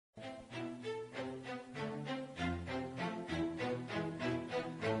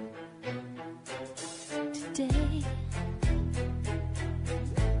day.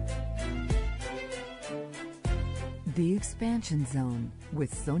 The Expansion Zone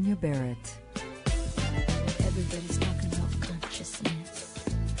with Sonia Barrett. Everybody's talking about consciousness.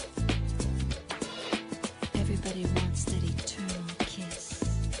 Everybody wants that eternal kiss.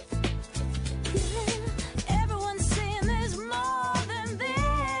 Yeah, everyone's saying there's more than this.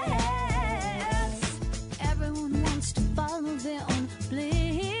 Everyone wants to follow their own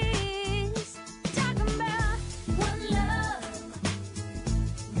bliss. Talking about one love,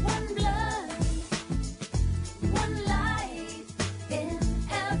 one blood, one life in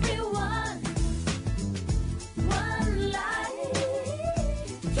everyone. One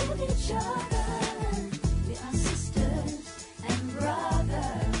life, give each other. We are sisters and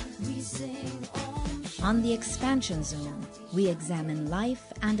brothers. We sing Om Shanti. On the Expansion Zone, we examine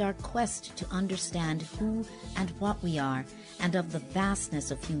life and our quest to understand who and what we are and of the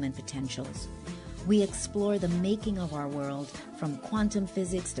vastness of human potentials. We explore the making of our world from quantum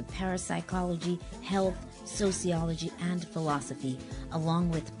physics to parapsychology, health, sociology, and philosophy,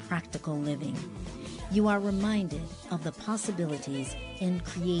 along with practical living. You are reminded of the possibilities in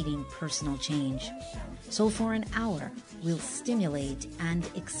creating personal change. So for an hour, we'll stimulate and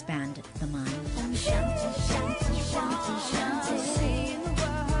expand the mind. Om Shanti, Shanti, Shanti, Shanti. Sing the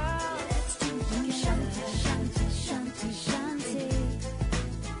word. Let's do it together. Shanti, Shanti, Shanti.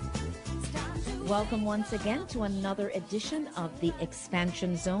 Welcome once again to another edition of the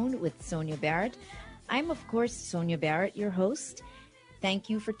Expansion Zone with Sonia Barrett. I'm, of course, Sonia Barrett, your host. Thank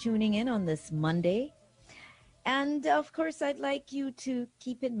you for tuning in on this Monday. And, of course, I'd like you to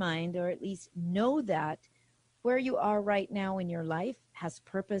keep in mind, or at least know that where you are right now in your life has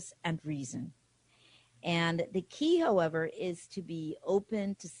purpose and reason. And the key, however, is to be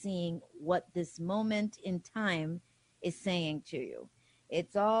open to seeing what this moment in time is saying to you.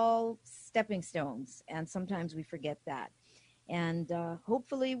 It's all stepping stones, and sometimes we forget that. And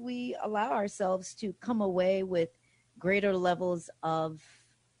hopefully we allow ourselves to come away with greater levels of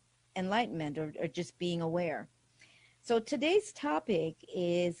enlightenment or just being aware. So today's topic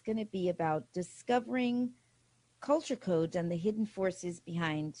is going to be about discovering culture codes and the hidden forces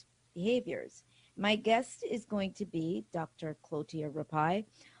behind behaviors. My guest is going to be Dr. Clotiere Rapaille,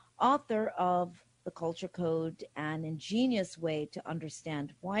 author of The Culture Code, an ingenious way to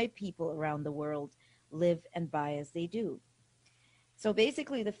understand why people around the world live and buy as they do. So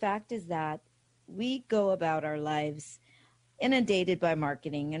basically the fact is that we go about our lives inundated by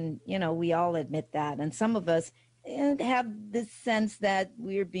marketing, and we all admit that, and some of us have this sense that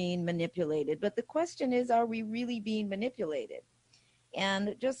we're being manipulated. But the question is, are we really being manipulated?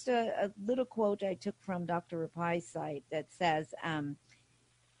 And just a little quote I took from Dr. Rapaille's site that says,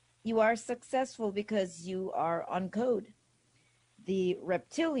 you are successful because you are on code. The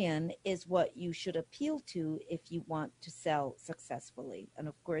reptilian is what you should appeal to if you want to sell successfully. And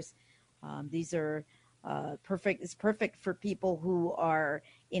of course, these are perfect. It's perfect for people who are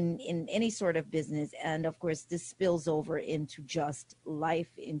in any sort of business. And of course, this spills over into just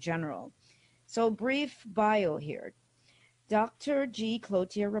life in general. So brief bio here. Dr. G.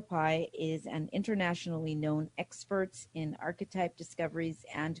 Clotiere Rapaille is an internationally known expert in archetype discoveries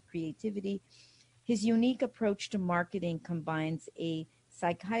and creativity. His unique approach to marketing combines a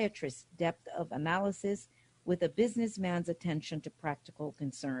psychiatrist's depth of analysis with a businessman's attention to practical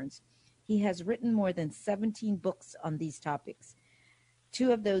concerns. He has written more than 17 books on these topics.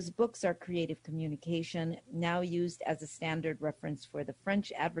 2 of those books are Creative Communication, now used as a standard reference for the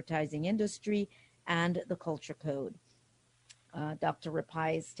French advertising industry, and The Culture Code. Dr.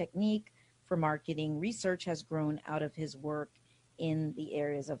 Rapaille's technique for marketing research has grown out of his work in the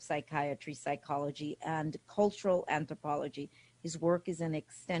areas of psychiatry, psychology, and cultural anthropology. His work is an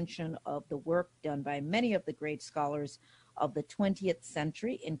extension of the work done by many of the great scholars of the 20th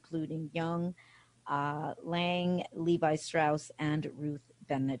century, including Jung, Lang, Levi Strauss, and Ruth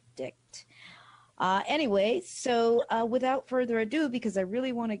Benedict. Anyway, so without further ado, because I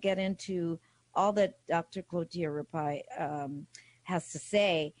really want to get into all that Dr. Clotiere Rapaille has to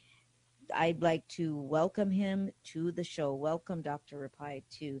say, I'd like to welcome him to the show. Welcome, Dr. Rapaille,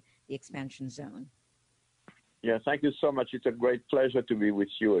 to the Expansion Zone. Yeah, thank you so much. It's a great pleasure to be with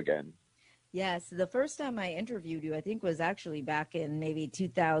you again. Yes, the first time I interviewed you, I think, was actually back in maybe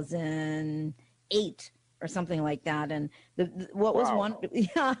 2008 or something like that. And what was one?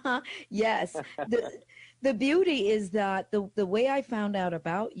 Yes, the beauty is that the way I found out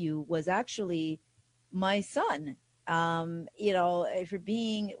about you was actually my son. For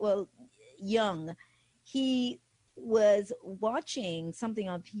being young, he was watching something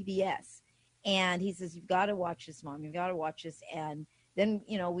on PBS, and he says, "You've got to watch this, Mom. You've got to watch this." And then,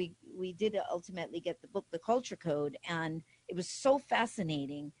 we did ultimately get the book, The Culture Code, and it was so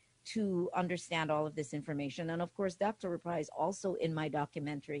fascinating to understand all of this information. And of course, Dr. Rapaille is also in my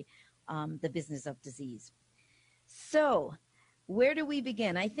documentary, The Business of Disease. So where do we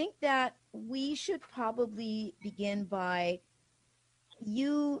begin? I think that we should probably begin by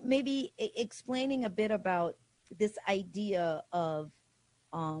you maybe explaining a bit about this idea of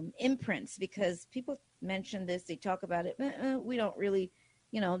imprints, because people mention this, they talk about it. We don't really,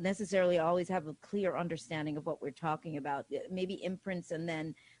 necessarily always have a clear understanding of what we're talking about. Maybe imprints, and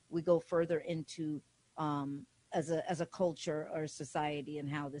then we go further into as a culture or society and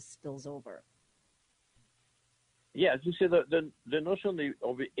how this spills over. Yes, you see, the notion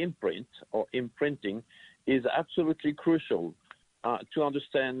of the imprint or imprinting is absolutely crucial to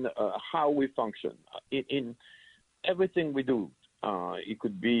understand how we function in everything we do. It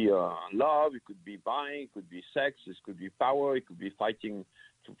could be love, it could be buying, it could be sex, it could be power, it could be fighting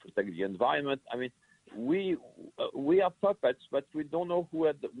to protect the environment. I mean, we are puppets, but we don't know who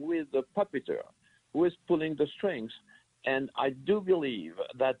is the puppeteer, who is pulling the strings. And I do believe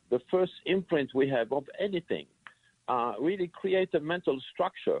that the first imprint we have of anything really create a mental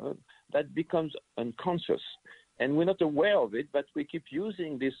structure that becomes unconscious. And we're not aware of it, but we keep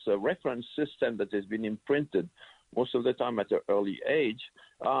using this reference system that has been imprinted most of the time at an early age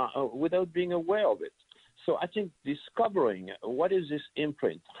without being aware of it. So I think discovering what is this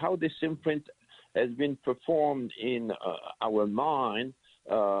imprint, how this imprint has been performed in our mind,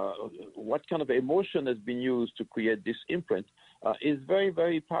 what kind of emotion has been used to create this imprint is very,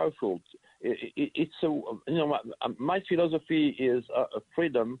 very powerful. It's my philosophy is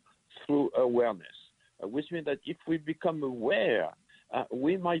freedom through awareness, which means that if we become aware,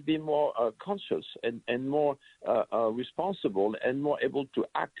 we might be more conscious and more responsible and more able to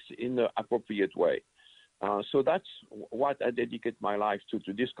act in an appropriate way. So that's what I dedicate my life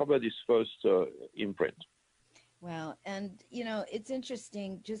to discover this first imprint. Wow. And, it's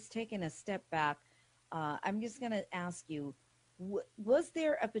interesting, just taking a step back, I'm just going to ask you, was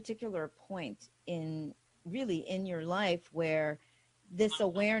there a particular point in your life where this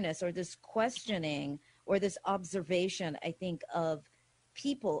awareness or this questioning or this observation, I think, of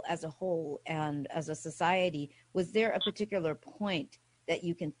people as a whole and as a society, was there a particular point that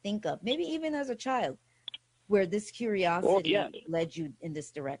you can think of, maybe even as a child, where this curiosity led you in this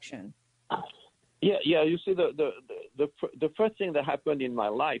direction? Yeah. You see, the first thing that happened in my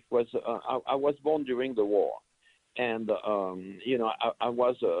life was I was born during the war, and I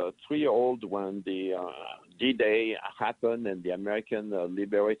was 3-year-old when the D-Day happened and the American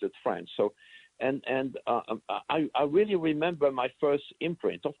liberated France. So, and I really remember my first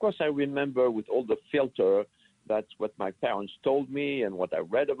imprint. Of course, I remember with all the filter. That's what my parents told me and what I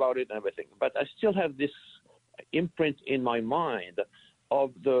read about it and everything. But I still have this imprint in my mind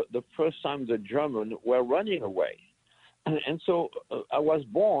of the first time the Germans were running away. And so I was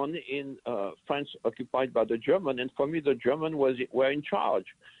born in France occupied by the German, and for me the German were in charge.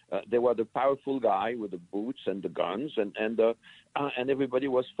 They were the powerful guy with the boots and the guns, and everybody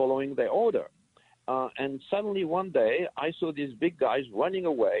was following their order. And suddenly one day I saw these big guys running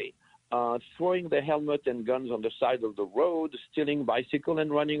away, throwing their helmet and guns on the side of the road, stealing bicycle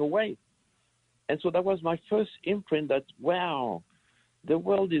and running away. And so that was my first imprint that, wow, the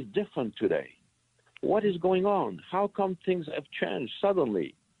world is different today. What is going on? How come things have changed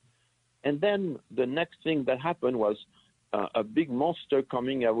suddenly? And then the next thing that happened was a big monster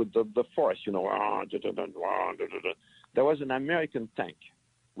coming out of the forest, There was an American tank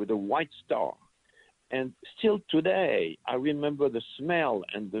with a white star. And still today, I remember the smell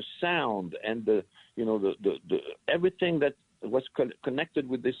and the sound and the everything that was connected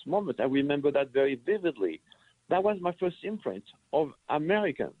with this moment. I remember that very vividly. That was my first imprint of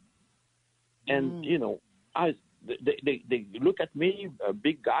American. And, they look at me,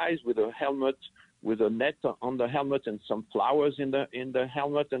 big guys with a helmet, with a net on the helmet and some flowers in the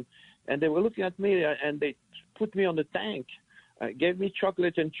helmet. And they were looking at me and they put me on the tank, gave me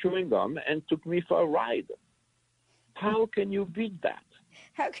chocolate and chewing gum and took me for a ride. How can you beat that?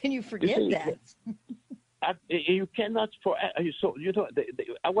 How can you forget that? You cannot.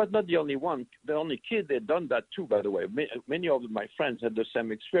 I was not the only one, the only kid that had done that too. By the way, many of my friends had the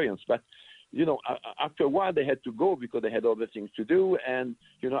same experience. But after a while, they had to go because they had other things to do, and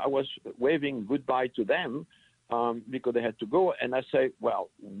I was waving goodbye to them because they had to go. And I say, well,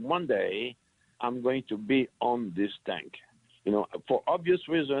 one day I'm going to be on this tank. For obvious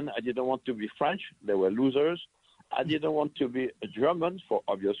reason, I didn't want to be French. They were losers. I didn't want to be a German for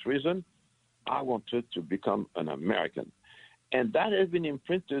obvious reason. I wanted to become an American. And that has been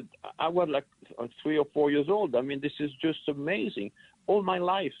imprinted. I was like 3 or 4 years old. I mean, this is just amazing. All my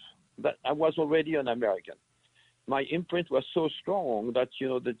life, that I was already an American. My imprint was so strong that, you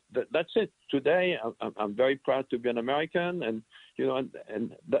know, that's it. Today, I'm very proud to be an American, and, you know,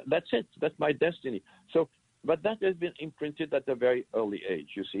 and that's it. That's my destiny. So, but that has been imprinted at a very early age,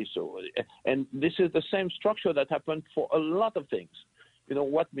 you see. So, and this is the same structure that happened for a lot of things. You know,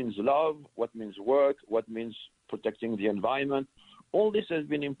 what means love, what means work, what means protecting the environment. All this has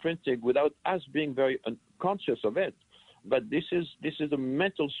been imprinted without us being very conscious of it. But this is a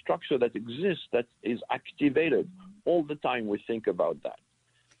mental structure that exists, that is activated all the time. We think about that.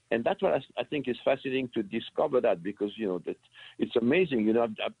 And that's what I think is fascinating to discover that, because, you know, that it's amazing. You know,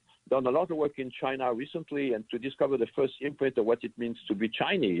 I've done a lot of work in China recently, and to discover the first imprint of what it means to be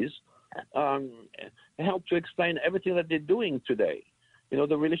Chinese helped to explain everything that they're doing today. You know,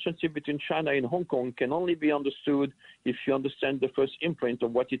 the relationship between China and Hong Kong can only be understood if you understand the first imprint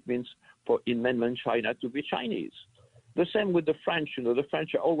of what it means for in mainland China to be Chinese. The same with the French. You know, the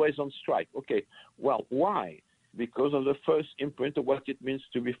French are always on strike. Okay, well, why? Because of the first imprint of what it means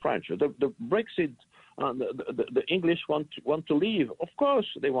to be French. The Brexit, the English want to leave. Of course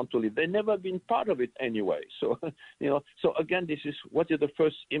they want to leave. They've never been part of it anyway. So, you know, so again, this is what is the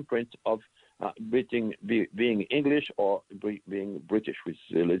first imprint of being English or being British, which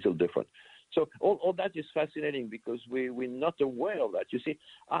is a little different. So all that is fascinating, because we're not aware of that. You see,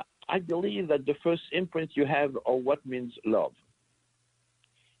 I believe that the first imprint you have of what means love,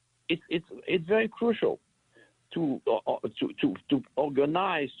 it's very crucial to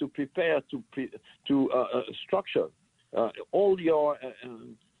organize, to prepare, to structure all your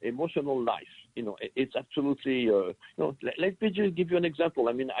emotional life. You know, it's absolutely, you know, let me just give you an example.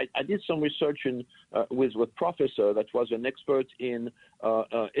 I mean, I did some research with a professor that was an expert in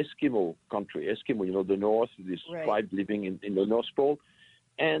Eskimo country, Eskimo, you know, the North, this tribe living in the North Pole.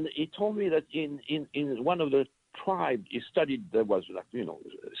 And he told me that in one of the tribe he studied, that was like, you know,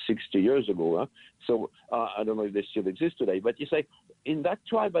 60 years ago. So I don't know if they still exist today, but he said in that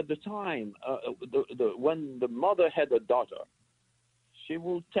tribe at the time, when the mother had a daughter, she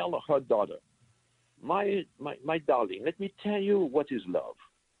will tell her daughter, my darling, let me tell you what is love.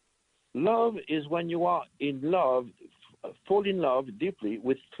 Love is when you are in love, fall in love deeply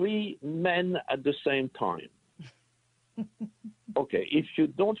with 3 men at the same time. Okay, if you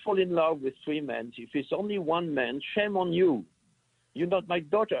don't fall in love with 3 men, if it's only 1 man, shame on you. You're not my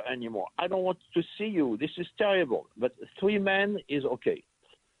daughter anymore. I don't want to see you. This is terrible. But 3 men is okay.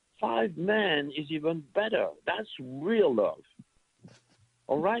 5 men is even better. That's real love.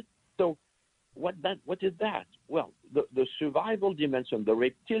 All right? So what is that? Well, the survival dimension, the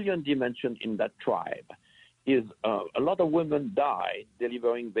reptilian dimension in that tribe is a lot of women die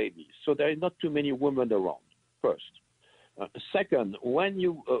delivering babies. So there are not too many women around, first. Second, when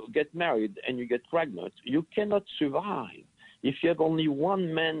you get married and you get pregnant, you cannot survive if you have only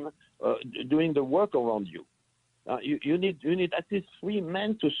 1 man doing the work around you. You need at least 3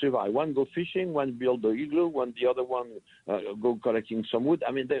 men to survive. 1 go fishing, 1 build the igloo, the other one go collecting some wood.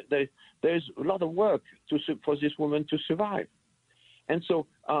 I mean, there's a lot of work for this woman to survive. And so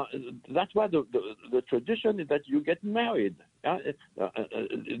that's why the tradition is that you get married.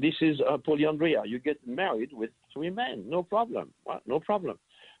 This is polyandria. You get married with 3 men, no problem, no problem.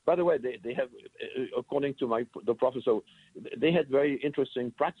 By the way, they have, according to the professor, they had very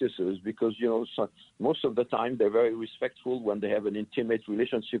interesting practices, because, you know, so most of the time they're very respectful when they have an intimate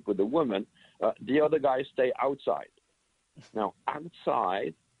relationship with a woman. The other guys stay outside. Now,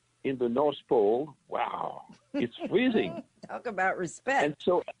 outside in the North Pole, wow, it's freezing. Talk about respect. And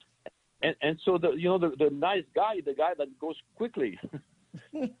so, so the nice guy, the guy that goes quickly,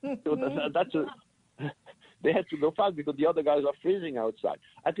 so they had to go fast because the other guys are freezing outside.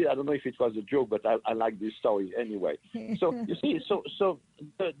 Actually, I don't know if it was a joke, but I like this story anyway. So you see, so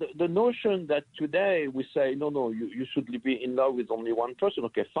the notion that today we say, no, you should be in love with only 1 person.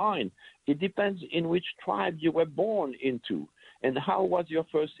 Okay, fine. It depends in which tribe you were born into and how was your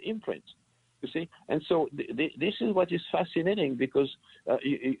first imprint. You see, and so this is what is fascinating, because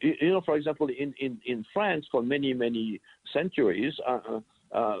you know, for example, in France for many centuries,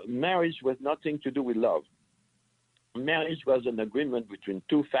 marriage was nothing to do with love. Marriage was an agreement between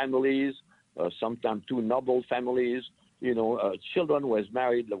 2 families, sometimes 2 noble families. You know, children was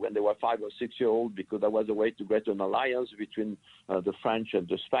married when they were 5 or 6 years old, because that was a way to get an alliance between the French and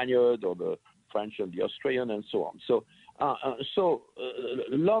the Spaniard, or the French and the Austrian, and so on. So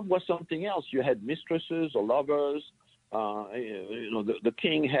love was something else. You had mistresses or lovers. You know, the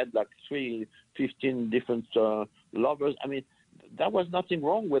king had like 15 different lovers. I mean, there was nothing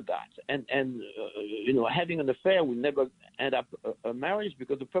wrong with that. And you know, having an affair will never end up a marriage,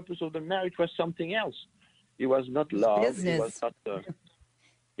 because the purpose of the marriage was something else. It was not love. Business. It was not.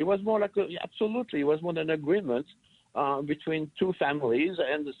 It was more like absolutely. It was more an agreement between two families,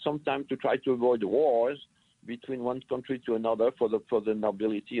 and sometimes to try to avoid wars between one country to another for the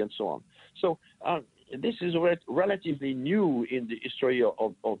nobility and so on. So this is relatively new in the history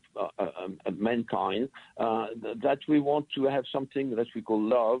of mankind, that we want to have something that we call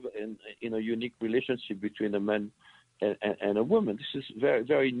love in a unique relationship between a man and a woman. This is very,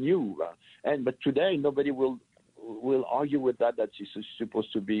 very new. But today nobody will argue with that this is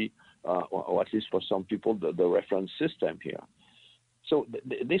supposed to be, or at least for some people, the reference system here. So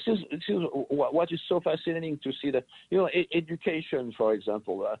this is what is so fascinating to see that, you know, education, for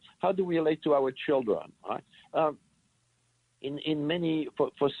example, how do we relate to our children, right? In many,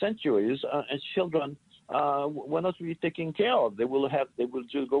 for centuries, children were not really taken care of. They will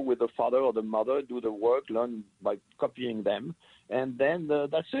just go with the father or the mother, do the work, learn by copying them, and then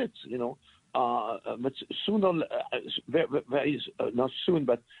that's it, you know. But sooner, not soon,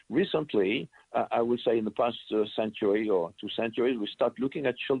 but recently, I would say in the past century or 2 centuries, we start looking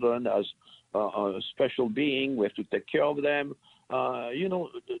at children as a special being. We have to take care of them. You know,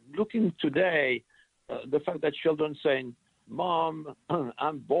 looking today, the fact that children saying, "Mom,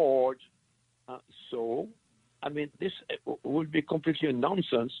 I'm bored," so, I mean, this would be completely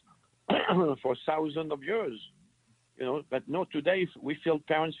nonsense for thousands of years. You know, but no, today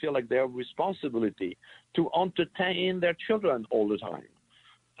parents feel like they have responsibility to entertain their children all the time.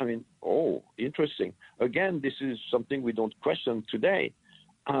 I mean, interesting. Again, this is something we don't question today.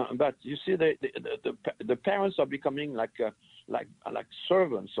 But you see, the parents are becoming like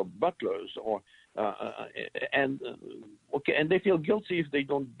servants or butlers, or and they feel guilty if they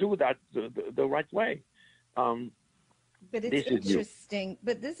don't do that the right way. But it's interesting.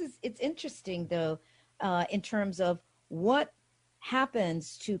 It's interesting though, in terms of what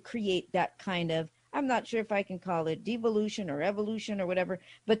happens to create that kind of, I'm not sure if I can call it devolution or evolution or whatever,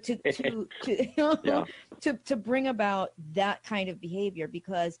 but to to bring about that kind of behavior,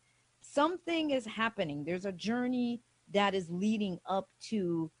 because something is happening. There's a journey that is leading up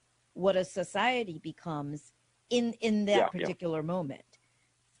to what a society becomes in that particular moment.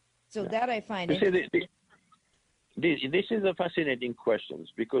 So that I find interesting. This is a fascinating question,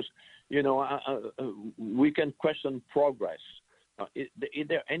 because, you know, we can question progress. Is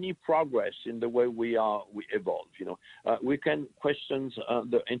there any progress in the way we evolve? You know, we can question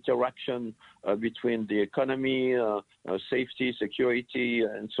the interaction between the economy, safety, security,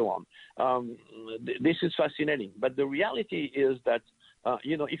 and so on. This is fascinating. But the reality is that,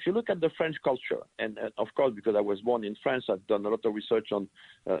 you know, if you look at the French culture, and of course, because I was born in France, I've done a lot of research on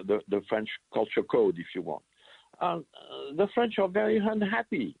the French culture code, if you want. The French are very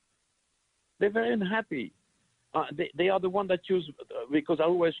unhappy. They're very unhappy. They are the one that use, because I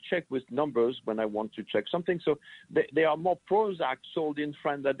always check with numbers when I want to check something. So they are more Prozac sold in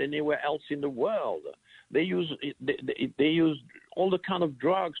France than anywhere else in the world. They use all the kind of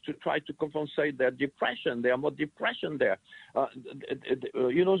drugs to try to compensate their depression. There are more depression there.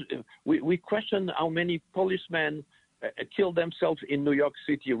 You know, we question how many policemen killed themselves in New York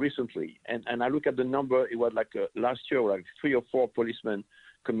City recently, and I look at the number. It was like last year, like 3 or 4 policemen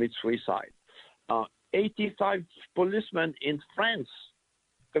commit suicide. 85 policemen in France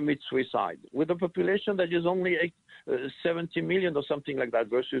commit suicide, with a population that is only 70 million or something like that,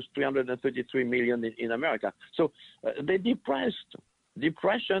 versus 333 million in America. So they're depressed.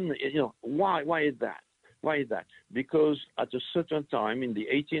 Depression, you know, why is that? Why is that? Because at a certain time in the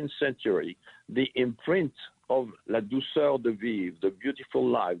 18th century, the imprint of la douceur de vivre, the beautiful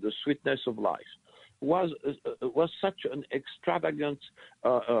life, the sweetness of life, was such an extravagant,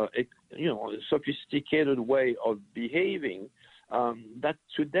 you know, sophisticated way of behaving, that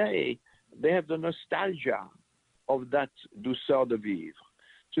today they have the nostalgia of that douceur de vivre.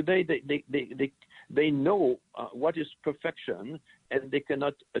 Today they know what is perfection, and they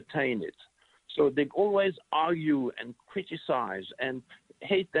cannot attain it. So they always argue and criticize and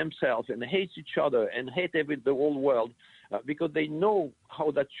hate themselves and hate each other and hate the whole world, because they know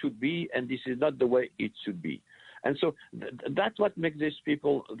how that should be, and this is not the way it should be. And so that's what makes these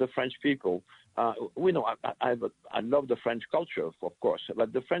people, the French people, we know, I love the French culture, of course,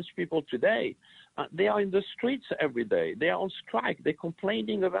 but the French people today, they are in the streets every day. They are on strike. They're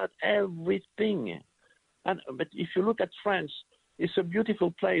complaining about everything. But if you look at France, it's a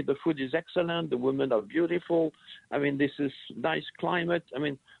beautiful place. The food is excellent. The women are beautiful. I mean, this is nice climate. I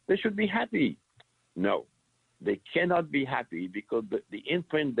mean, they should be happy. No, they cannot be happy because the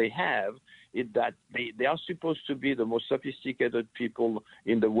imprint they have is that they are supposed to be the most sophisticated people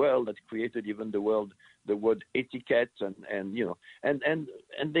in the world that created even the word etiquette and you know, and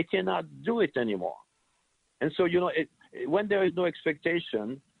they cannot do it anymore. And so, you know, when there is no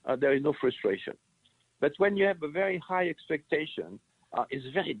expectation, there is no frustration. But when you have a very high expectation, it's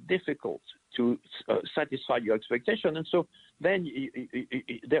very difficult to satisfy your expectation. And so then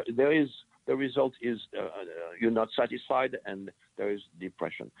there is, the result is you're not satisfied and there is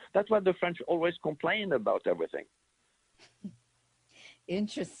depression. That's why the French always complain about everything.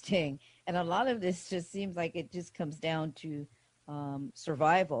 Interesting. And a lot of this just seems like it just comes down to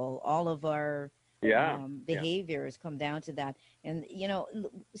survival. All of our behaviors come down to that. And, you know,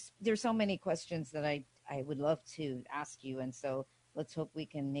 there's so many questions that I would love to ask you. And so let's hope we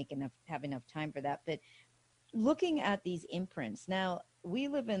can have enough time for that. But looking at these imprints, now we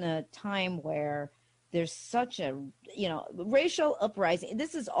live in a time where there's such a, you know, racial uprising.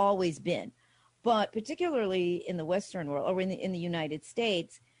 This has always been, but particularly in the Western world or in the United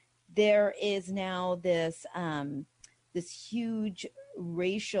States, there is now this this huge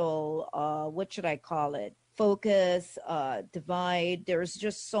racial, what should I call it? Focus, divide. There's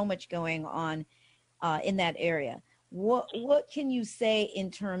just so much going on in that area. What can you say in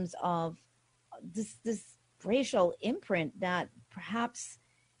terms of this racial imprint that perhaps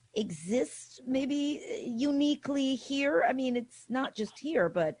exists maybe uniquely here? I mean, it's not just here,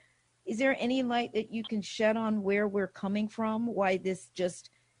 but is there any light that you can shed on where we're coming from, why this just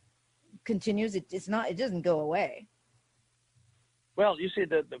continues? It doesn't go away. Well, you see,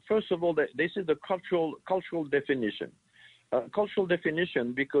 first of all, this is the cultural definition. Cultural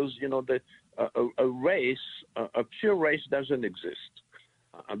definition, because, you know, a race, a pure race doesn't exist.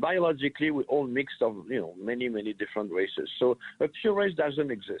 Biologically, we're all mixed of, you know, many different races. So a pure race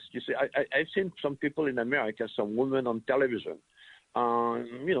doesn't exist. You see, I've seen some people in America, some women on television.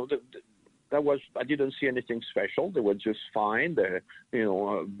 You know, I didn't see anything special. They were just fine. They're, you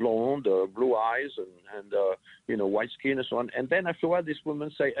know, blonde, blue eyes, and you know, white skin and so on. And then afterward, this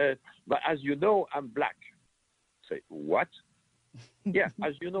woman say, "But as you know, I'm black." Say, what? Yeah,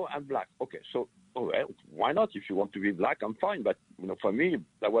 as you know, I'm black. Okay, so well, why not? If you want to be black, I'm fine. But, you know, for me,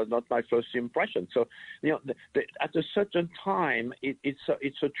 that was not my first impression. So, you know, at a certain time, it's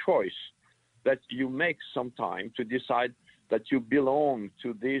a choice that you make sometime to decide that you belong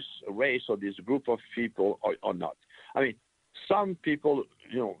to this race or this group of people or not. I mean, some people,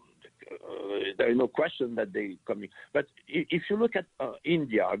 you know, there is no question that they come in. But if you look at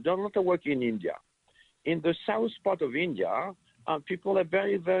India, I've done a lot of work in India. In the south part of India, people are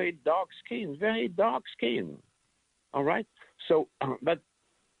very, very dark skinned, all right? So, but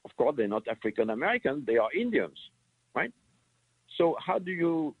of course, they're not African American, they are Indians, right? So how do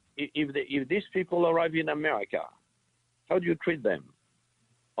you, if these people arrive in America, how do you treat them?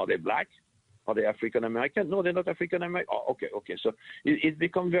 Are they black? Are they African American? No, they're not African American. Oh, okay. So it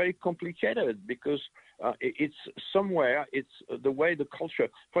becomes very complicated because it's somewhere, it's the way the culture.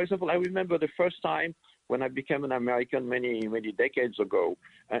 For example, I remember the first time when I became an American many decades ago,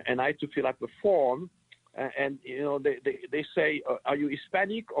 and I had to fill up a form, and you know they say, are you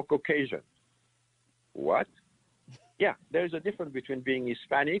Hispanic or Caucasian? What? Yeah, there's a difference between being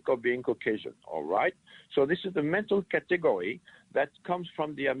Hispanic or being Caucasian, all right? So this is the mental category that comes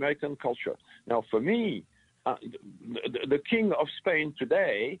from the American culture. Now, for me, the king of Spain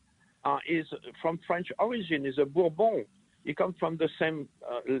today is from French origin, is a Bourbon. He comes from the same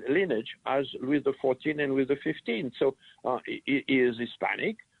lineage as Louis XIV and Louis XV. So he is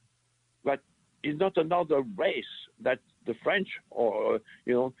Hispanic, but he's not another race that the French or,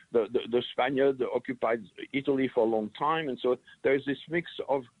 you know, the Spaniard occupied Italy for a long time. And so there's this mix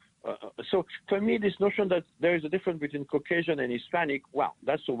of, so for me, this notion that there is a difference between Caucasian and Hispanic, well,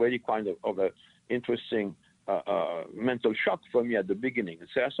 that's already kind of an interesting mental shock for me at the beginning. And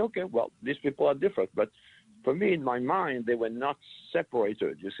say, okay, well, these people are different. But for me, in my mind, they were not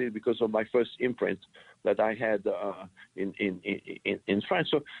separated, you see, because of my first imprint that I had in France.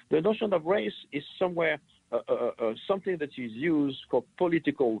 So the notion of race is somewhere something that is used for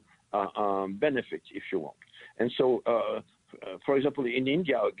political benefit, if you want. And so, for example, in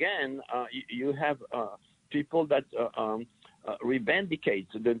India, again, you have people that revendicate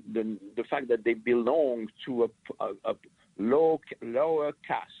the fact that they belong to a lower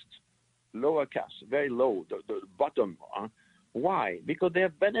caste, very low, the bottom. Why? Because they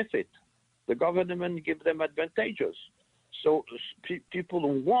have benefit. The government gives them advantages. So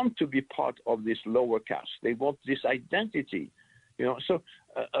people want to be part of this lower caste. They want this identity, you know. So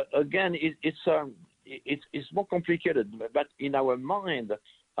again, it's more complicated. But in our mind,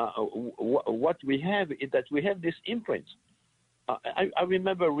 what we have is that we have this imprint. I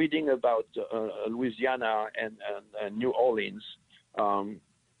remember reading about Louisiana and New Orleans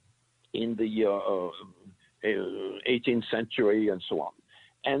in the 18th century and so on.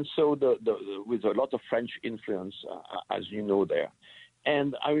 And so with a lot of French influence, as you know there.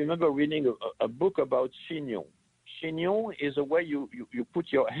 And I remember reading a book about chignon. Chignon is a way you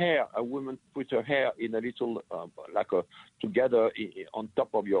put your hair, a woman puts her hair in a little, together on top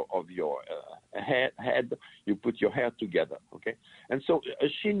of your head, you put your hair together, okay? And so a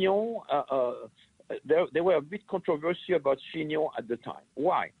chignon, there were a bit controversy about chignon at the time.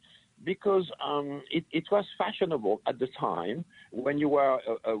 Why? Because it was fashionable at the time when you were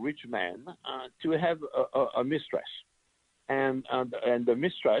a rich man to have a mistress. And the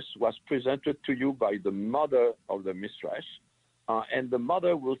mistress was presented to you by the mother of the mistress. And the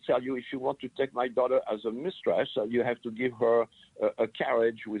mother will tell you, if you want to take my daughter as a mistress, you have to give her a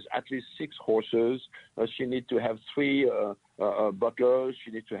carriage with at least 6 horses. She needs to have 3 butlers.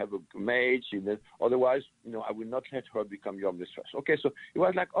 She needs to have a maid. Otherwise, I will not let her become your mistress. Okay, so it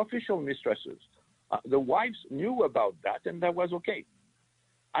was like official mistresses. The wives knew about that, and that was okay,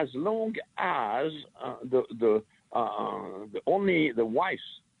 as long as only the wives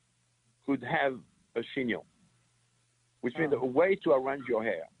could have a chignon, which means a way to arrange your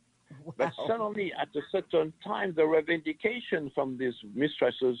hair. Wow. But suddenly, at a certain time, the revendication from these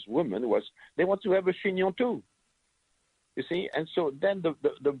mistresses, women, was they want to have a chignon too. You see? And so then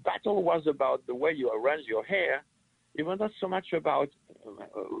the battle was about the way you arrange your hair. It was not so much about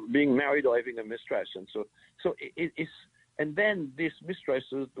being married or having a mistress. And so it's, and then these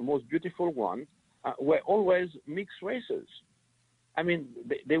mistresses, the most beautiful ones, were always mixed races. I mean,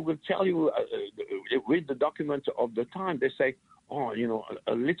 they will tell you, read the document of the time, they say, oh,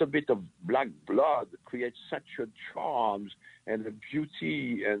 a little bit of black blood creates such a charms and a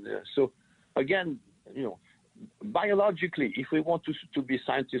beauty. And so, again, biologically, if we want to be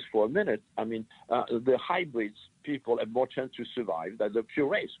scientists for a minute, I mean, the hybrids people have more chance to survive than the pure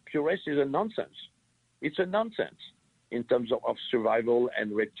race. Pure race is a nonsense. It's a nonsense in terms of survival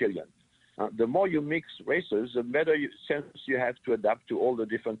and reptilian. The more you mix races, the better chance you have to adapt to all the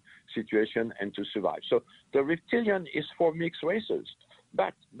different situations and to survive. So the reptilian is for mixed races,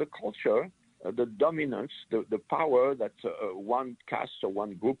 but the culture, the dominance, the power that one caste or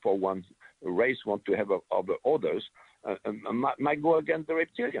one group or one race want to have over others might go against the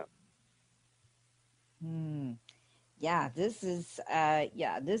reptilian. Yeah, this is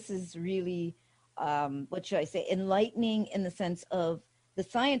really, what should I say, enlightening in the sense of the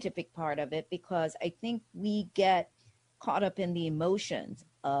scientific part of it, because I think we get caught up in the emotions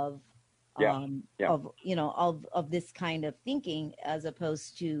of this kind of thinking, as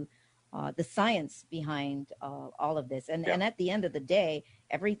opposed to the science behind all of this. And at the end of the day,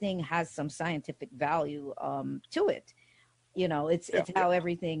 everything has some scientific value to it. It's how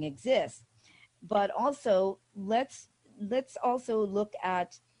everything exists. But also, let's also look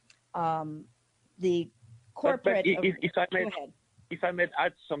at the corporate. If I may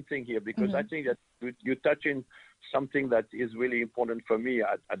add something here, because I think that you touch in something that is really important for me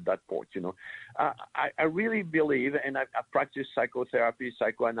at that point. I really believe, and I practiced psychotherapy,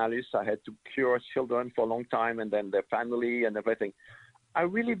 psychoanalysis. I had to cure children for a long time, and then their family and everything. I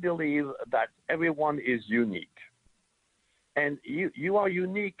really believe that everyone is unique, and you are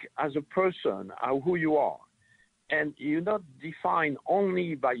unique as a person, who you are. And you're not defined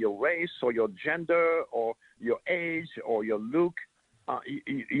only by your race or your gender or your age or your look.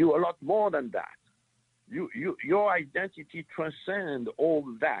 You're a lot more than that. Your identity transcends all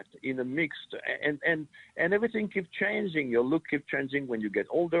that in a mixed, and everything keeps changing. Your look keeps changing when you get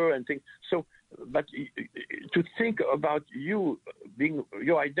older and things. So, but to think about you being,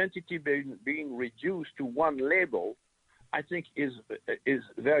 your identity being reduced to one label, I think is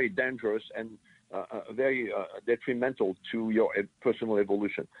very dangerous and very detrimental to your personal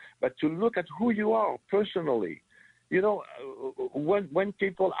evolution. But to look at who you are personally, when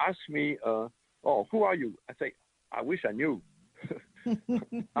people ask me, "Oh, who are you?" I say, "I wish I knew,"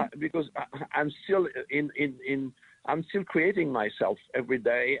 because I'm still I'm still creating myself every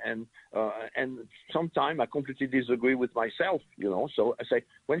day, and sometimes I completely disagree with myself. So I say,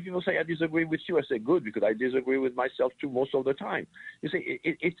 when people say I disagree with you, I say good, because I disagree with myself too most of the time. You see,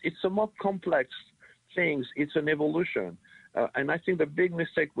 it's a more complex things. It's an evolution, and I think the big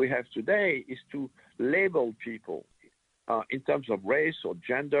mistake we have today is to label people in terms of race or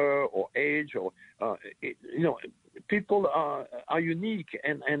gender or age, or people are unique,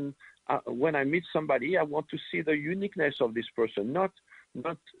 and when I meet somebody, I want to see the uniqueness of this person, not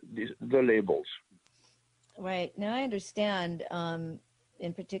the labels. Right. Now I understand.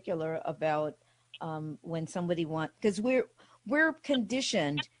 in particular about when somebody wants, because we're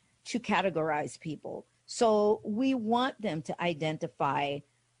conditioned to categorize people. So we want them to identify,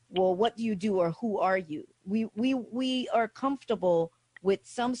 well, what do you do or who are you? We are comfortable with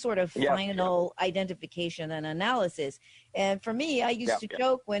some sort of final identification and analysis. And for me, I used to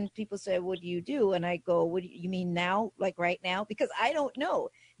joke when people say, what do you do? And I go, what do you mean now? Like right now? Because I don't know.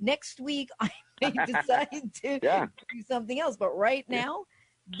 Next week, I may decide to do something else. But right now,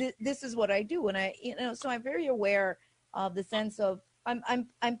 this is what I do. And so I'm very aware of the sense of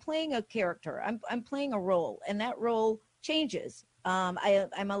I'm playing a character. I'm playing a role, and that role changes.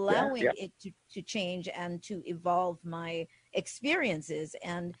 I'm allowing it to change and to evolve my experiences.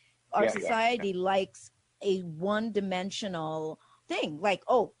 And our society likes a one-dimensional thing, like,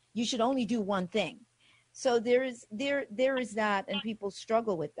 oh, you should only do one thing. So there is that, and people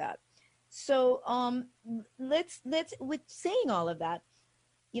struggle with that. So let's with saying all of that,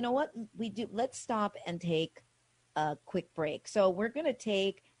 you know what we do? Let's stop and take a quick break. So we're going to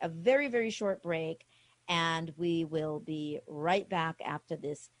take a very, very short break, and we will be right back after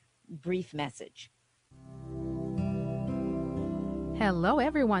this brief message. Hello,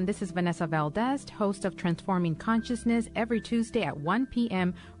 everyone. This is Vanessa Valdez, host of Transforming Consciousness, every Tuesday at 1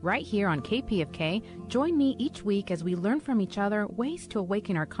 p.m. right here on KPFK. Join me each week as we learn from each other ways to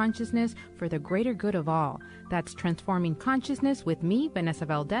awaken our consciousness for the greater good of all. That's Transforming Consciousness with me, Vanessa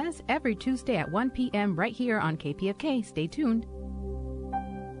Valdez, every Tuesday at 1 p.m. right here on KPFK. Stay tuned.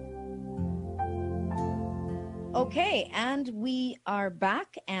 Okay, and we are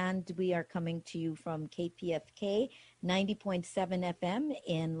back, and we are coming to you from KPFK 90.7 FM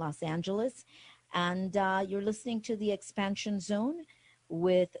in Los Angeles. And you're listening to The Expansion Zone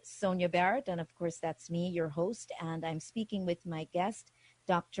with Sonia Barrett. And of course, that's me, your host. And I'm speaking with my guest,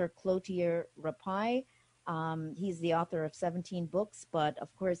 Dr. Clotiere Rapaille. He's the author of 17 books, but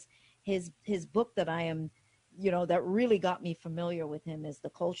of course, his book that I am that really got me familiar with him is The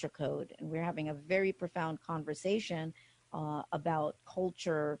Culture Code. And we're having a very profound conversation about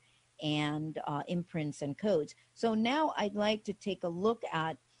culture and imprints and codes. So now I'd like to take a look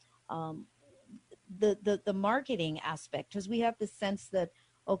at the marketing aspect, because we have the sense that,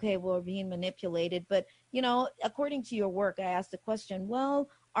 okay, we're being manipulated. But, according to your work, I asked the question, well,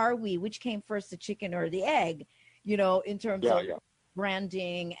 are we, which came first, the chicken or the egg, in terms of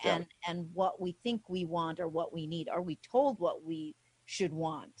branding and what we think we want or what we need? Are we told what we should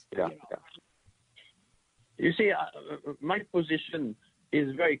want? You see, my position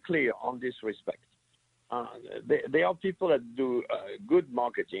is very clear on this respect. There are people that do good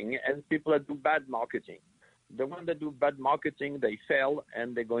marketing and people that do bad marketing. The ones that do bad marketing, they fail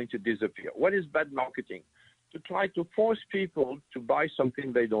and they're going to disappear. What is bad marketing? To try to force people to buy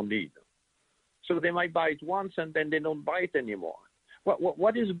something they don't need. So they might buy it once and then they don't buy it anymore.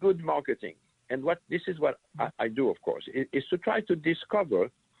 What is good marketing? And this is what I do, of course, is to try to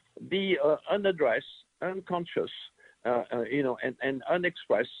discover the unaddressed, unconscious, and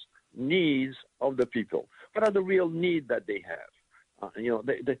unexpressed needs of the people. What are the real needs that they have?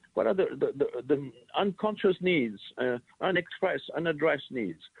 What are the unconscious needs, unexpressed, unaddressed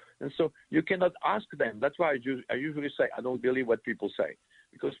needs? And so you cannot ask them. That's why I usually say I don't believe what people say,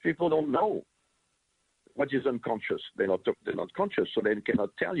 because people don't know what is unconscious. They're not conscious, so they cannot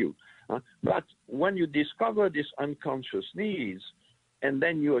tell you. But when you discover these unconscious needs and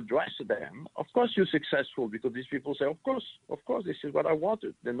then you address them, of course you're successful, because these people say, of course, this is what I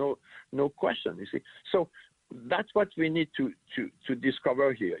wanted. There's no question, you see. So that's what we need to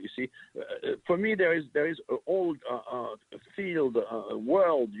discover here, you see. For me, there is an old field,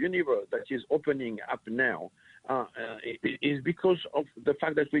 world, universe that is opening up now. It is because of the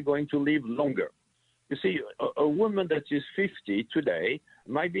fact that we're going to live longer. You see, a woman that is 50 today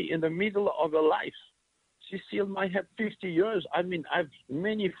might be in the middle of her life. She still might have 50 years. I mean, I have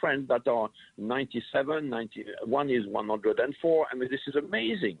many friends that are 97, 90, one is 104. I mean, this is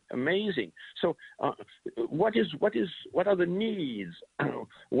amazing. So what are the needs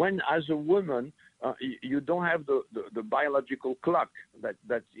when, as a woman, you don't have the biological clock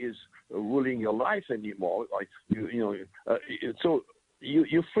that is ruling your life anymore? So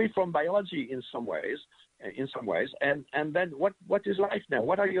you're free from biology in some ways, and then what is life now?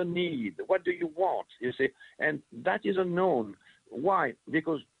 What are your needs? What do you want? You see, and that is unknown. Why?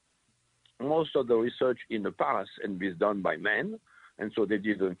 Because most of the research in the past had been done by men, and so they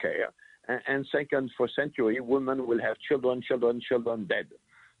didn't care. And second, for century, women will have children dead.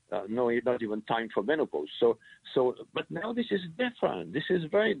 No, not even time for menopause. So, but now this is different. This is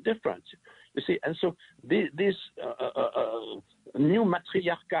very different. You see, and so this new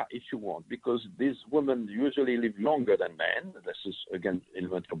matriarcha, if you want, because these women usually live longer than men. This is, again,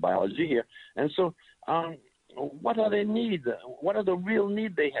 elemental biology here. And so what are their needs? What are the real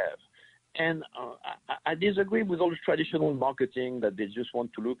needs they have? And I disagree with all the traditional marketing that they just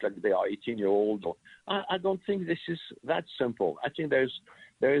want to look like they are 18-year-old. I don't think this is that simple. I think there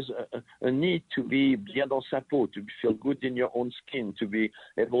is a need to be bien dans sa peau, to feel good in your own skin, to be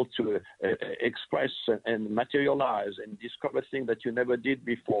able to express and materialize and discover things that you never did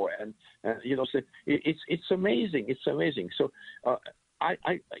before. And so it's amazing. It's amazing. So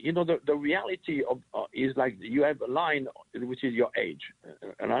the reality of is like you have a line which is your age.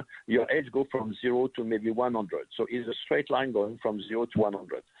 Your age goes from 0 to maybe 100. So it's a straight line going from 0 to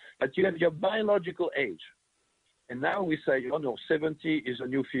 100. But you have your biological age. And now we say, 70 is a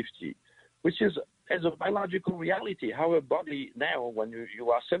new 50, which is as a biological reality. How a body now, when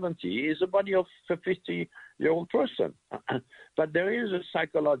you are 70, is a body of a 50-year-old person. But there is a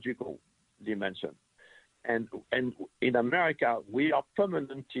psychological dimension. And in America, we are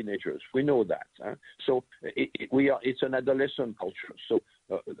permanent teenagers. We know that. So it's an adolescent culture. So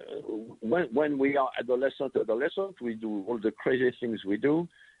when we are adolescent, we do all the crazy things we do.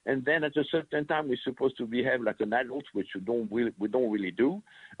 And then at a certain time, we're supposed to behave like an adult, which we don't really do.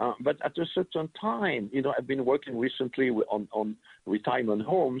 But at a certain time, I've been working recently on retirement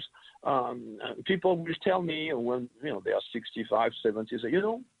homes. People will tell me when they are 65, 70, say,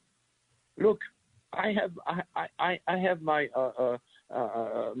 look, I have my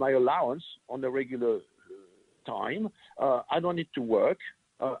my allowance on a regular time. I don't need to work.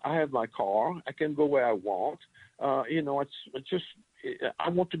 I have my car. I can go where I want. It's just I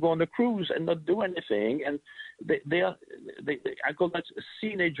want to go on a cruise and not do anything. And they I call that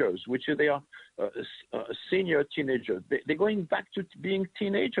teenagers, which they are senior teenagers. They're going back to being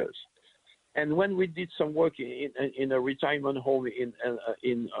teenagers. And when we did some work in a retirement home in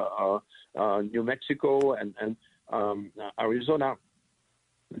New Mexico and Arizona,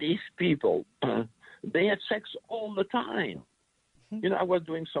 these people, they had sex all the time. I was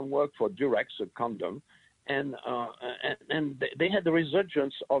doing some work for Durex, a condom, and they had the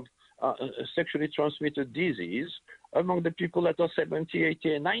resurgence of sexually transmitted disease among the people that are 70,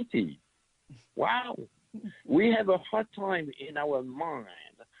 80, and 90. Wow. We have a hard time in our mind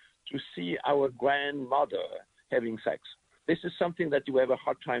to see our grandmother having sex. This is something that you have a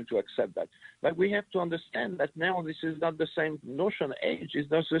hard time to accept that. But we have to understand that now this is not the same notion. Age is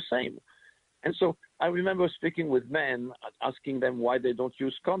not the same. And so I remember speaking with men, asking them why they don't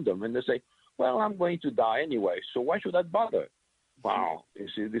use condom. And they say, well, I'm going to die anyway, so why should I bother? Wow, you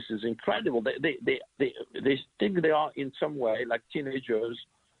see, this is incredible. They think they are in some way like teenagers.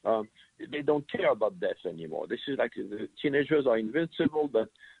 They don't care about death anymore. This is like the teenagers are invincible, but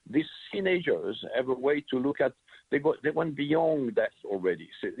these teenagers have a way to look at, they went beyond death already.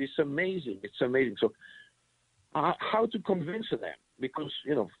 So it's amazing. It's amazing. So how to convince them? Because,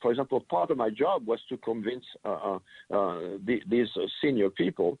 for example, part of my job was to convince these senior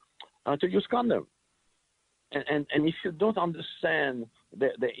people to use condom. And if you don't understand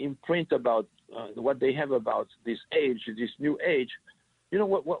the imprint about what they have about this age, this new age,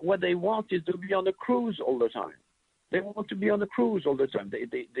 what they want is to be on a cruise all the time. They want to be on a cruise all the time.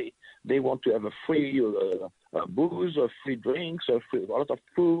 They want to have a free booze, or free drinks, a lot of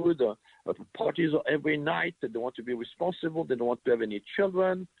food, parties every night. They want to be responsible. They don't want to have any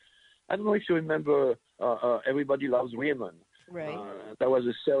children. I don't know if you remember Everybody Loves Raymond. Right. That was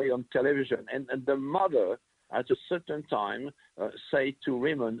a series on television. And the mother, at a certain time, say to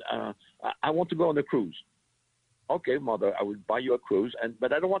Raymond, I want to go on a cruise. Okay, mother, I will buy you a cruise,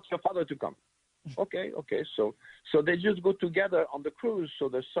 but I don't want your father to come. Okay. So they just go together on the cruise. So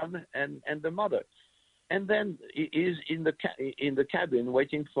the son and the mother, and then he is in the cabin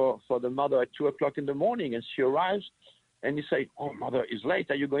waiting for the mother at 2:00 in the morning, and she arrives, and he say, "Oh, mother is late.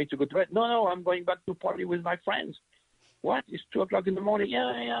 Are you going to go to bed?" No, I'm going back to party with my friends. What? It's 2:00 in the morning.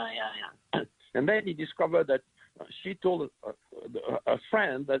 Yeah. And then he discovered that she told a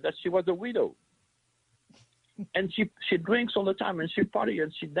friend that she was a widow. And she drinks all the time, and she party,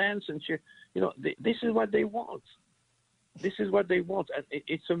 and she dance, and this is what they want. This is what they want, and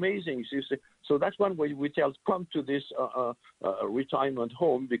it's amazing. So that's one way we tell, come to this retirement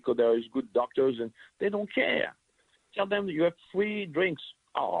home because there is good doctors, and they don't care. Tell them you have free drinks.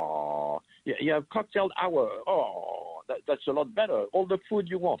 Oh, you have cocktail hour. Oh, that's a lot better. All the food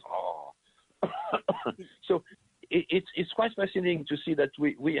you want. Oh. So it's quite fascinating to see that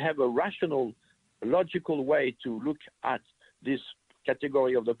we have a rational, logical way to look at this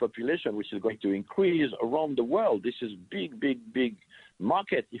category of the population, which is going to increase around the world. This is big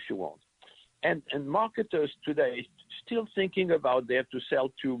market, if you want. And marketers today still thinking about they have to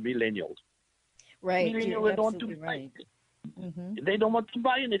sell to millennials. Right. Millennials You're don't want to absolutely right. Mm-hmm. They don't want to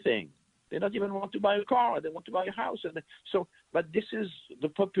buy anything. They don't even want to buy a car. They want to buy a house. And so, but this is the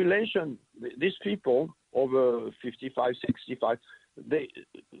population. These people over 55, 65, they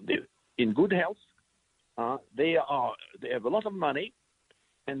in good health. They have a lot of money,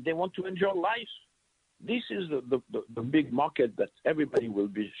 and they want to enjoy life. This is the big market that everybody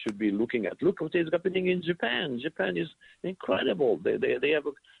should be looking at. Look what is happening in Japan. Japan is incredible. They have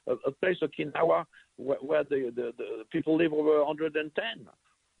a place, Okinawa, where the people live over 110.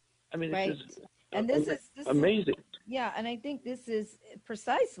 I mean, Right. this is amazing. Yeah, and I think this is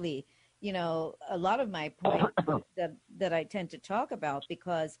precisely, a lot of my point that I tend to talk about,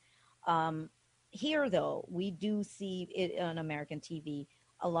 because here, though, we do see it on American TV,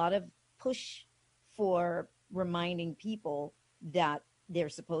 a lot of push for reminding people that they're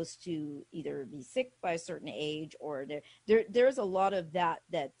supposed to either be sick by a certain age, or there's a lot of that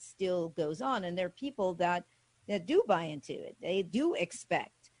still goes on, and there are people that do buy into it. They do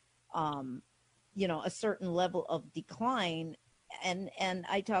expect a certain level of decline, and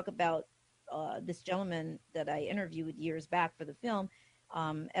I talk about this gentleman that I interviewed years back for the film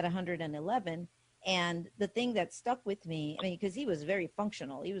at 111. And the thing that stuck with me, I mean, because he was very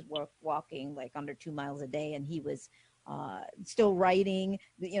functional, he was walking like under 2 miles a day, and he was still writing,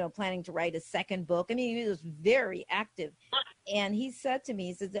 planning to write a second book. I mean, he was very active. And he said to me,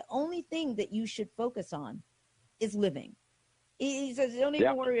 he says, the only thing that you should focus on is living. He says, don't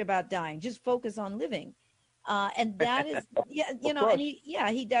even worry about dying, just focus on living. And that is, and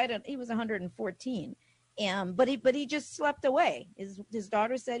he died, he was 114. But he just slept away. His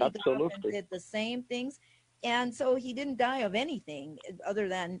daughter said he got up and did the same things, and so he didn't die of anything other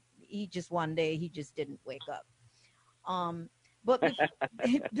than one day he just didn't wake up. But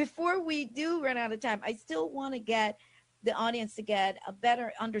before we do run out of time, I still want to get the audience to get a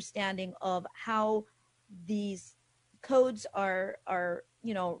better understanding of how these codes are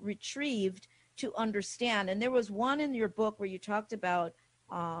retrieved to understand. And there was one in your book where you talked about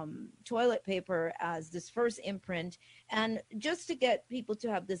toilet paper as this first imprint, and just to get people to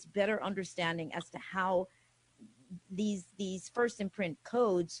have this better understanding as to how these first imprint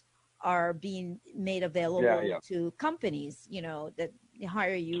codes are being made available to companies, that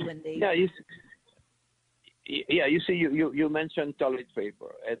hire you and they. You see, you mentioned toilet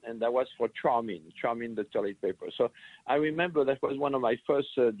paper, and that was for Charmin the toilet paper. So I remember that was one of my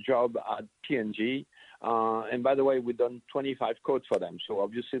first job at P&G. And by the way, we've done 25 codes for them. So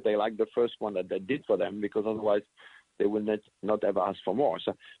obviously they like the first one that they did for them, because otherwise they will not ever ask for more.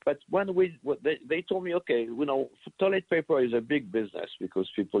 So, but when they told me, okay, toilet paper is a big business because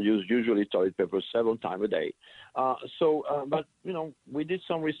people use usually toilet paper several times a day. But we did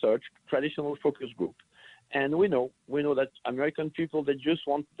some research, traditional focus group. And we know that American people, they just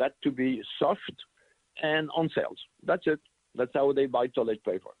want that to be soft and on sales. That's it. That's how they buy toilet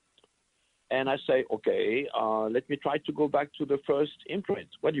paper. And I say, okay, let me try to go back to the first imprint.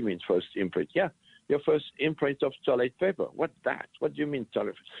 What do you mean first imprint? Yeah, your first imprint of toilet paper. What's that? What do you mean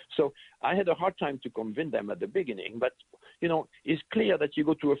toilet paper? So I had a hard time to convince them at the beginning. But, it's clear that you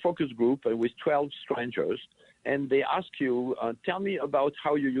go to a focus group with 12 strangers, and they ask you, tell me about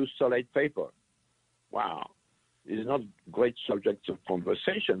how you use toilet paper. Wow. It's not great subject of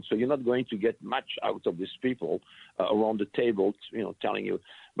conversation, so you're not going to get much out of these people around the table, telling you.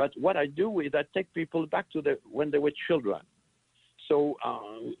 But what I do is I take people back to when they were children. So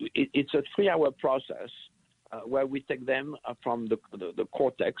it's a 3-hour process where we take them from the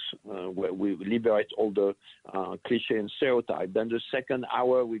cortex, where we liberate all the cliche and stereotype. Then the second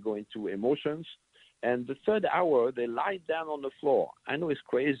hour we go into emotions. And the third hour, they lie down on the floor. I know it's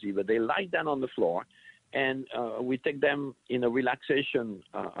crazy, but they lie down on the floor, and we take them in a relaxation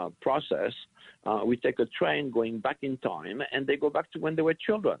process. We take a train going back in time, and they go back to when they were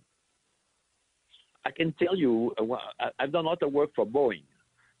children. I can tell you, I've done a lot of work for Boeing,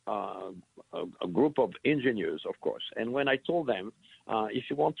 a group of engineers, of course. And when I told them, if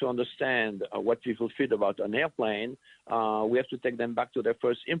you want to understand what people feel about an airplane, we have to take them back to their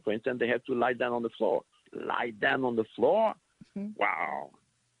first imprint, and they have to lie down on the floor. Lie down on the floor? Mm-hmm. Wow.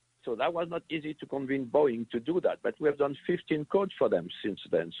 So that was not easy to convince Boeing to do that, but we have done 15 codes for them since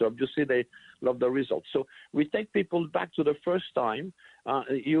then. So obviously they love the results. So we take people back to the first time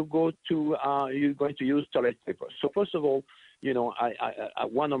you're going to use toilet paper. So first of all,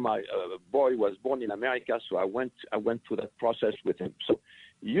 one of my boy was born in America, so I went through that process with him. So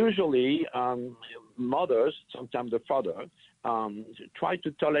usually mothers, sometimes the father, try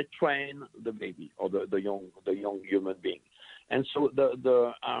to toilet train the baby or the young human being. And so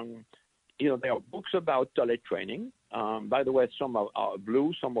there are books about toilet training, By the way, some are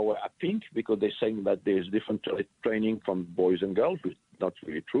blue, some are pink, because they're saying that there's different toilet training from boys and girls, which is not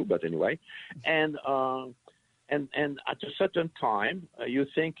really true, but anyway. And at a certain time, you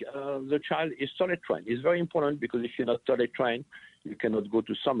think the child is toilet trained. It's very important, because if you're not toilet trained, you cannot go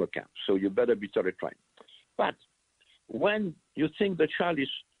to summer camp. So you better be toilet trained. But when you think the child is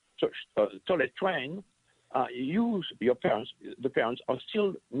toilet trained, the parents are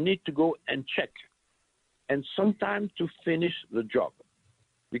still need to go and check, and sometimes to finish the job,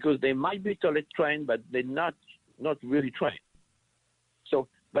 because they might be toilet trained, but they're not really trained. So,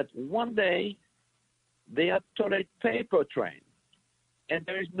 but one day they are toilet paper trained, and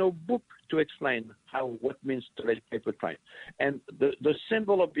there is no book to explain what means toilet paper trained. And the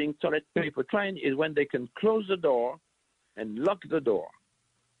symbol of being toilet paper trained is when they can close the door and lock the door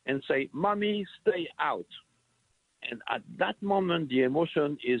and say, "Mommy, stay out." And at that moment, the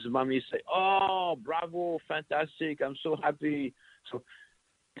emotion is mommy say, "Oh, bravo, fantastic, I'm so happy." So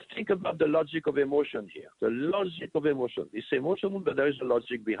think about the logic of emotion here. The logic of emotion. It's emotional, but there is a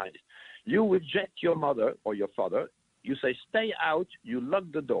logic behind it. You reject your mother or your father. You say, "Stay out." You lock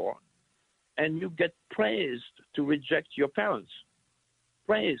the door, and you get praised to reject your parents.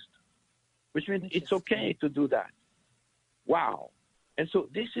 Praised, which means it's okay to do that. Wow. And so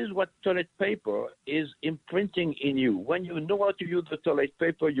this is what toilet paper is imprinting in you. When you know how to use the toilet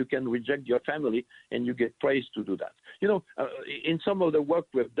paper, you can reject your family, and you get praised to do that. In some of the work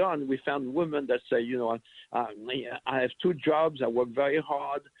we've done, we found women that say, I have 2 jobs. I work very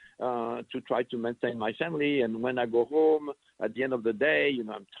hard to try to maintain my family. And when I go home at the end of the day,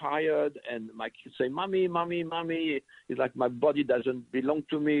 I'm tired. And my kids say, "Mommy, mommy, mommy." It's like my body doesn't belong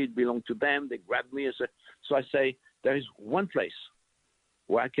to me. It belongs to them. They grab me. So I say, there is one place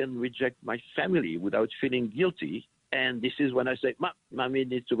where I can reject my family without feeling guilty. And this is when I say, "Mommy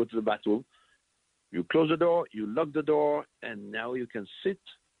needs to go to the bathroom." You close the door, you lock the door, and now you can sit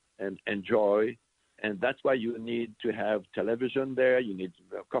and enjoy. And that's why you need to have television there. You need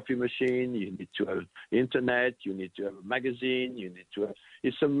a coffee machine. You need to have internet. You need to have a magazine. You need to have...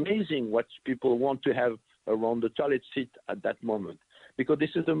 It's amazing what people want to have around the toilet seat at that moment, because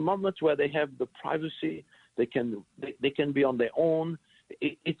this is a moment where they have the privacy. They can be on their own.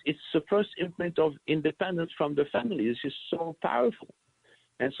 It's the first imprint of independence from the family. This is so powerful.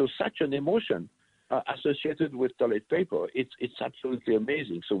 And so such an emotion associated with toilet paper, it's absolutely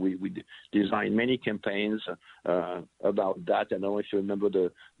amazing. So we designed many campaigns about that. I don't know if you remember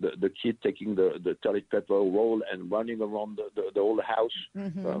the kid taking the toilet paper roll and running around the whole house,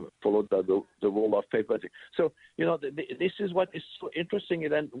 followed by the roll of paper. So, this is what is so interesting.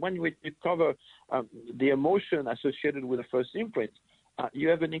 And then when we cover the emotion associated with the first imprint, you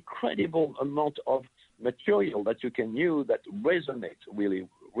have an incredible amount of material that you can use that really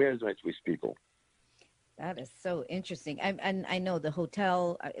resonates with people. That is so interesting. And I know the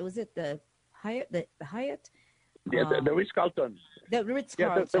hotel, was it the Hyatt? The Hyatt? Yeah, the Ritz-Carlton. The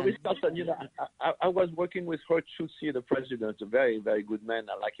Ritz-Carlton. Yeah, the Ritz-Carlton. I was working with Hurt Schutze, the president, a very, very good man.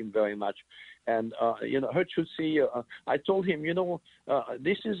 I like him very much. And, Hurt Schutze, I told him,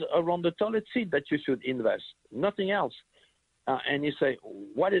 this is around the toilet seat that you should invest, nothing else. And he say,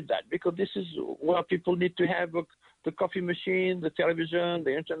 "What is that?" Because this is where people need to have the coffee machine, the television,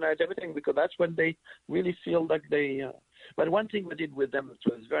 the internet, everything, because that's when they really feel like they... But one thing we did with them, which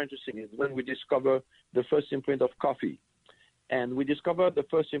was very interesting, is when we discovered the first imprint of coffee. And we discovered the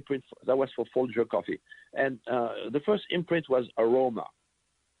first imprint, that was for Folger coffee. And the first imprint was aroma.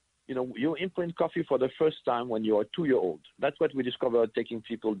 You imprint coffee for the first time when you're a 2-year-old. That's what we discovered, taking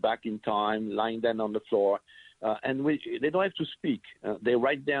people back in time, lying down on the floor. And they don't have to speak. They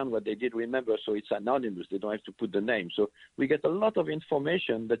write down what they did remember, so it's anonymous. They don't have to put the name. So we get a lot of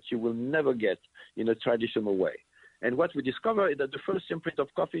information that you will never get in a traditional way. And what we discover is that the first imprint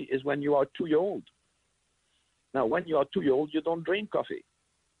of coffee is when you are 2-year-old. Now, when you are 2-year-old, you don't drink coffee.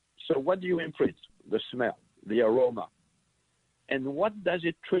 So what do you imprint? The smell, the aroma. And what does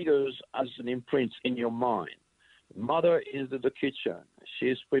it triggers as an imprint in your mind? Mother is in the kitchen. She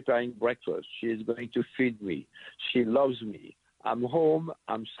is preparing breakfast. She is going to feed me. She loves me. I'm home.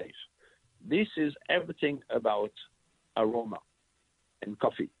 I'm safe. This is everything about aroma and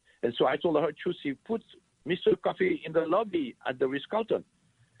coffee. And so I told her, "Chusi, put Mr. Coffee in the lobby at the Ritz-Carlton."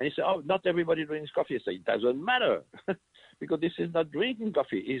 And he said, "Oh, not everybody drinks coffee." I said, "It doesn't matter." Because this is not drinking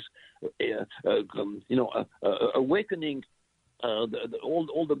coffee. It's, awakening all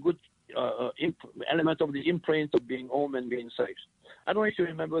the good element of the imprint of being home and being safe. I don't know if you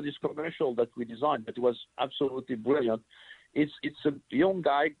remember this commercial that we designed, but it was absolutely brilliant. It's a young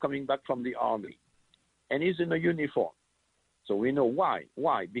guy coming back from the army, and he's in a uniform. So we know why.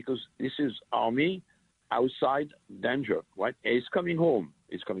 Why? Because this is army, outside, danger, right? And he's coming home.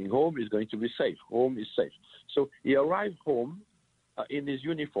 He's coming home. He's going to be safe. Home is safe. So he arrived home in his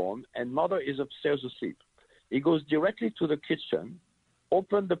uniform, and mother is upstairs asleep. He goes directly to the kitchen,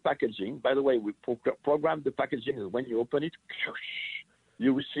 open the packaging. By the way, we program the packaging, and when you open it,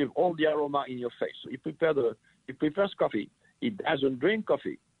 you receive all the aroma in your face. So he prepares coffee. He doesn't drink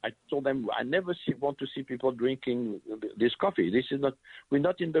coffee. I told them I never want to see people drinking this coffee. This is not. We're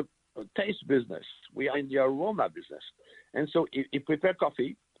not in the taste business. We are in the aroma business. And so he prepared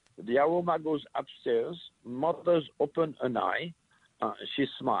coffee. The aroma goes upstairs. Mother's open an eye. She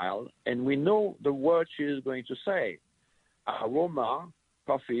smiled, and we know the word she is going to say. Aroma,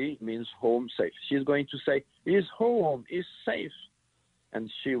 coffee means home safe. She's going to say, his home is safe. And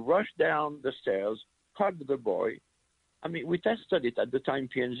she rushed down the stairs, hugged the boy. I mean, we tested it at the time,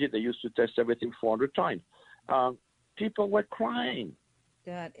 P&G. They used to test everything 400 times. People were crying.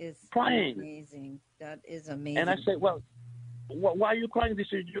 That is crying. Amazing. That is amazing. And I said, well, why are you crying? This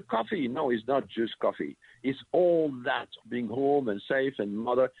is your coffee. No, it's not just coffee. It's all that, being home and safe and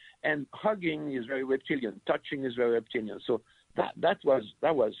mother. And hugging is very reptilian. Touching is very reptilian. So that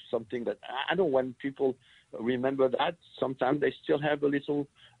was something that I know when people remember that, sometimes they still have a little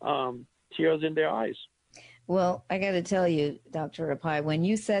tears in their eyes. Well, I got to tell you, Dr. Rapaille, when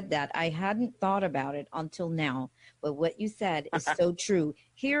you said that, I hadn't thought about it until now. But what you said is so true.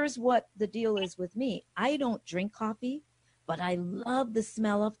 Here's what the deal is with me. I don't drink coffee, but I love the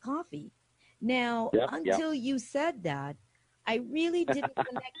smell of coffee. Now, until you said that, I really didn't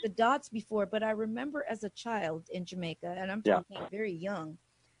connect the dots before, but I remember as a child in Jamaica, and I'm talking very young,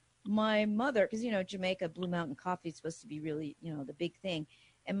 my mother, because, you know, Jamaica, Blue Mountain coffee is supposed to be really, you know, the big thing.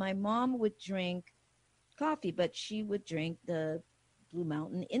 And my mom would drink coffee, but she would drink the Blue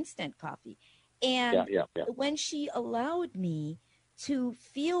Mountain instant coffee. And when she allowed me to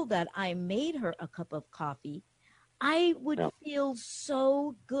feel that I made her a cup of coffee, I would feel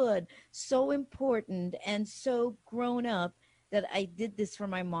so good, so important, and so grown up that I did this for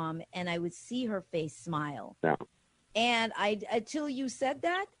my mom, and I would see her face smile. And until you said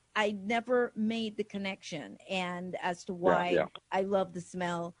that, I never made the connection, and as to why I love the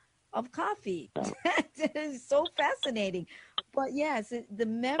smell of coffee. It is so fascinating. But yes, the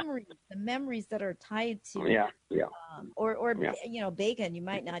memories that are tied to or you know, bacon, you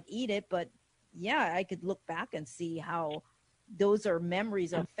might not eat it, but I could look back and see how those are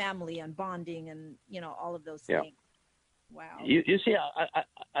memories of family and bonding and, you know, all of those things. Wow. You see,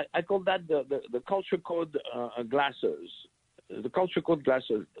 I call that the culture code glasses. The culture code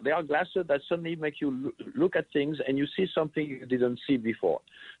glasses. They are glasses that suddenly make you look at things and you see something you didn't see before.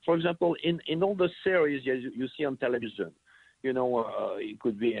 For example, in all the series you see on television, you know, it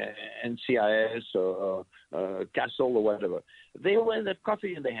could be NCIS or Castle or whatever. They always have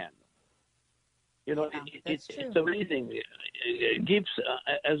coffee in their hand. You know, it's amazing. Gibbs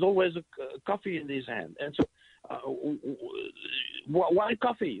has always a coffee in his hand. And so why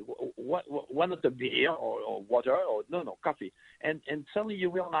coffee? Why not a beer or water? Or no, coffee. And suddenly you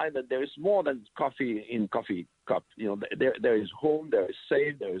realize that there is more than coffee in coffee cup. You know, there is home, there is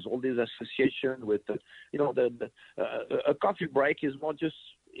safe, there is all this association with, you know, a coffee break is more just,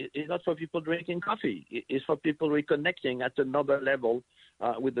 it's not for people drinking coffee. It's for people reconnecting at another level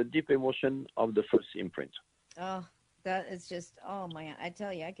with the deep emotion of the first imprint. Oh, that is just, oh my, I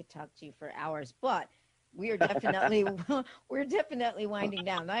tell you, I could talk to you for hours, but we are definitely, we're definitely winding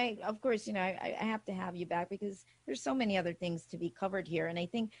down. Of course, you know, I have to have you back because there's so many other things to be covered here. And I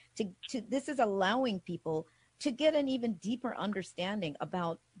think this is allowing people to get an even deeper understanding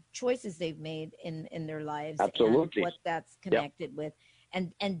about choices they've made in their lives. Absolutely. And what that's connected with.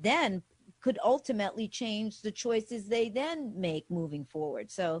 And then could ultimately change the choices they then make moving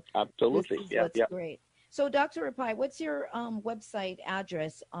forward. So absolutely, this is what's great. So Dr. Rapaille, what's your website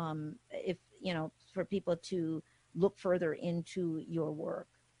address, if, you know, for people to look further into your work?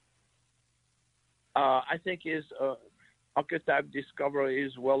 I think is Archetype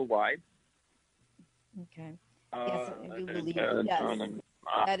Discoveries worldwide. Okay. Yes, I do believe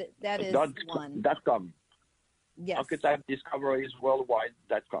that is one. .com. Yes. Archetype Discoveries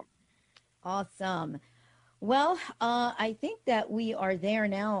worldwide.com. Awesome. Well, I think that we are there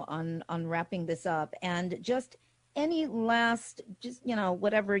now on wrapping this up, and just any last, just, you know,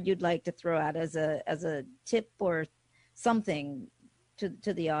 whatever you'd like to throw out as a tip or something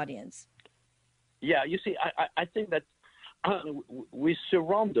to the audience. Yeah, you see, I think that we're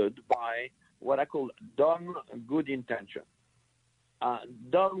surrounded by what I call dumb good intention.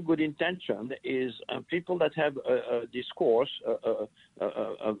 Dumb good intention is people that have a discourse,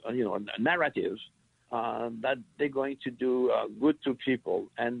 you know, narratives that they're going to do good to people,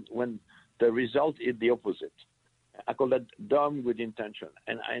 and when the result is the opposite. I call that dumb with intention.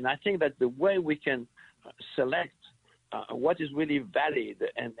 And I think that the way we can select what is really valid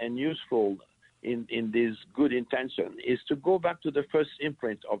and useful in this good intention is to go back to the first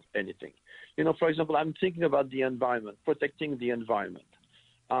imprint of anything. For example, I'm thinking about the environment, protecting the environment.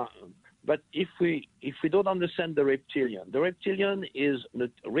 But if we don't understand the reptilian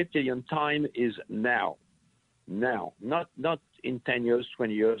time is now, not in 10 years,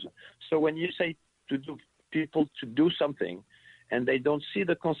 20 years. So when you say people to do something and they don't see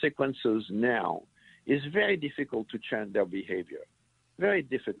the consequences now, it's very difficult to change their behavior. Very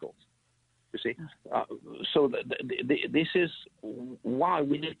difficult. You see, so this is why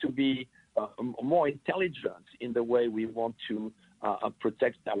we need to be more intelligent in the way we want to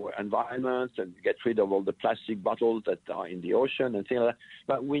protect our environment and get rid of all the plastic bottles that are in the ocean and things like that.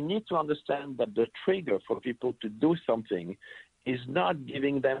 But we need to understand that the trigger for people to do something is not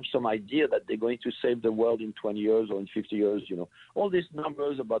giving them some idea that they're going to save the world in 20 years or in 50 years. All these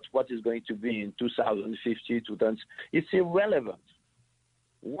numbers about what is going to be in 2050, it's irrelevant.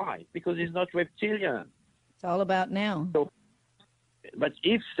 Why? Because it's not reptilian. It's all about now. So, but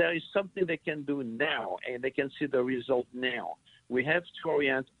if there is something they can do now and they can see the result now, we have to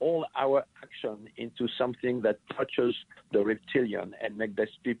orient all our action into something that touches the reptilian and make these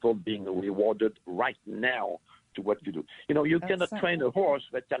people being rewarded right now to what you do. You cannot train a horse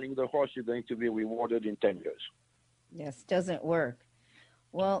by telling the horse you're going to be rewarded in 10 years. Yes, doesn't work.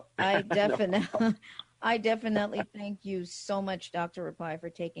 Well, I definitely... I definitely thank you so much, Dr. Rapaille, for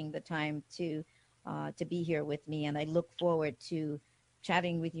taking the time to be here with me, and I look forward to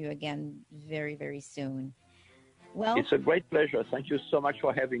chatting with you again very, very soon. Well, it's a great pleasure. Thank you so much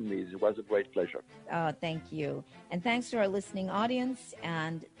for having me. It was a great pleasure. Thank you. And thanks to our listening audience,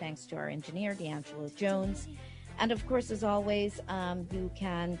 and thanks to our engineer, D'Angelo Jones. And of course, as always, you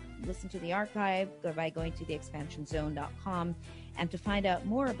can listen to the archive by going to theexpansionzone.com. And to find out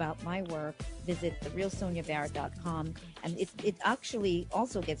more about my work, visit therealsoniabarrett.com. And it actually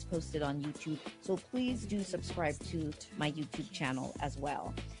also gets posted on YouTube. So please do subscribe to my YouTube channel as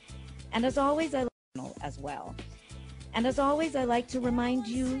well. And as always, I like to remind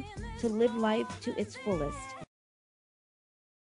you to live life to its fullest